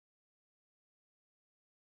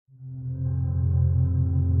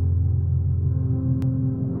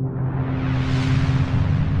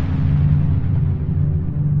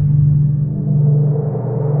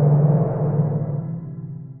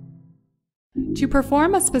To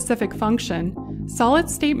perform a specific function,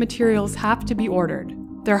 solid-state materials have to be ordered.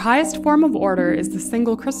 Their highest form of order is the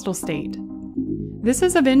single crystal state. This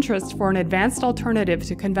is of interest for an advanced alternative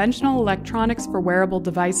to conventional electronics for wearable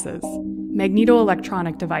devices,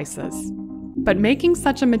 magnetoelectronic devices. But making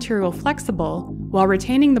such a material flexible, while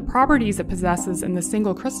retaining the properties it possesses in the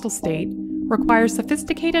single crystal state, requires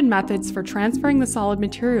sophisticated methods for transferring the solid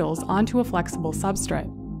materials onto a flexible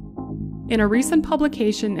substrate. In a recent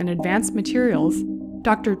publication in Advanced Materials,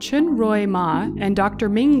 Dr. Chun-Roy Ma and Dr.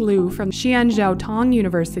 Ming Liu from Xianjiaotong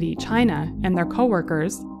University, China, and their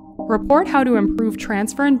co-workers report how to improve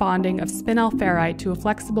transfer and bonding of Spinel ferrite to a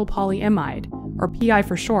flexible polyimide, or PI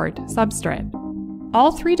for short, substrate.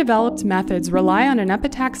 All three developed methods rely on an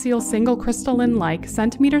epitaxial single crystalline-like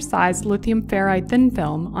centimeter-sized lithium ferrite thin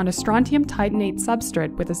film on a strontium titanate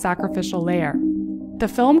substrate with a sacrificial layer. The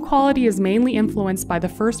film quality is mainly influenced by the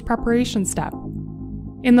first preparation step.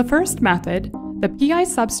 In the first method, the PI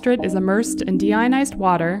substrate is immersed in deionized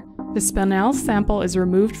water, the Spinel sample is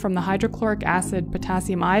removed from the hydrochloric acid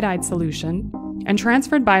potassium iodide solution, and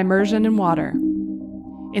transferred by immersion in water.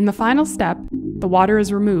 In the final step, the water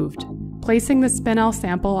is removed, placing the Spinel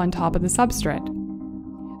sample on top of the substrate.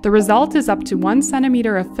 The result is up to 1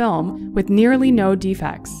 centimeter of film with nearly no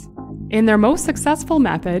defects. In their most successful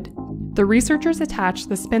method, the researchers attach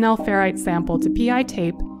the Spinel ferrite sample to PI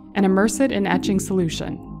tape and immerse it in etching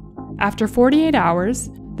solution. After 48 hours,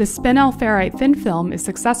 the Spinel ferrite thin film is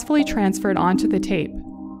successfully transferred onto the tape.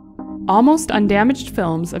 Almost undamaged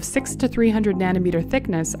films of 6 to 300 nanometer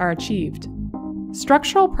thickness are achieved.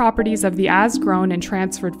 Structural properties of the as-grown and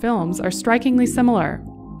transferred films are strikingly similar,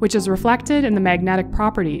 which is reflected in the magnetic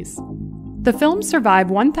properties. The films survive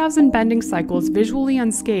 1,000 bending cycles visually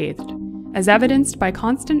unscathed, as evidenced by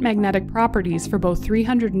constant magnetic properties for both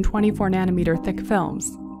 324 nanometer thick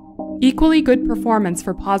films. Equally good performance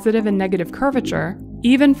for positive and negative curvature,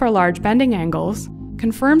 even for large bending angles,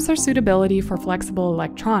 confirms their suitability for flexible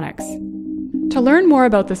electronics. To learn more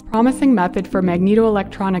about this promising method for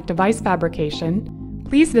magnetoelectronic device fabrication,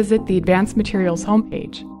 please visit the Advanced Materials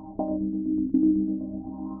homepage.